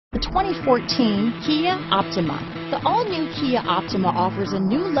2014 Kia Optima. The all-new Kia Optima offers a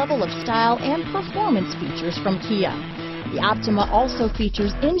new level of style and performance features from Kia. The Optima also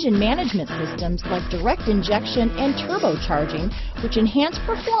features engine management systems like direct injection and turbocharging, which enhance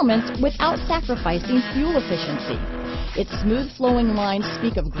performance without sacrificing fuel efficiency. Its smooth-flowing lines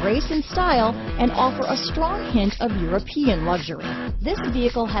speak of grace and style and offer a strong hint of European luxury. This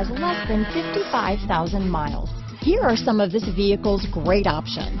vehicle has less than 55,000 miles. Here are some of this vehicle's great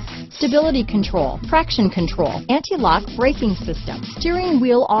options: stability control, traction control, anti-lock braking system, steering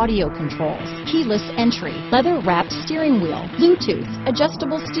wheel audio controls, keyless entry, leather-wrapped steering wheel, Bluetooth,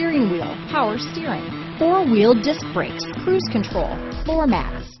 adjustable steering wheel, power steering, four-wheel disc brakes, cruise control, floor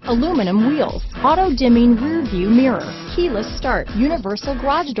mats, aluminum wheels, auto-dimming rear-view mirror, keyless start, universal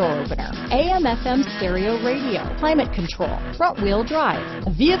garage door opener, AM/FM stereo radio, climate control, front-wheel drive.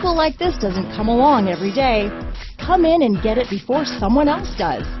 A vehicle like this doesn't come along every day. Come in and get it before someone else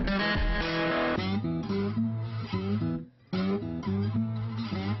does.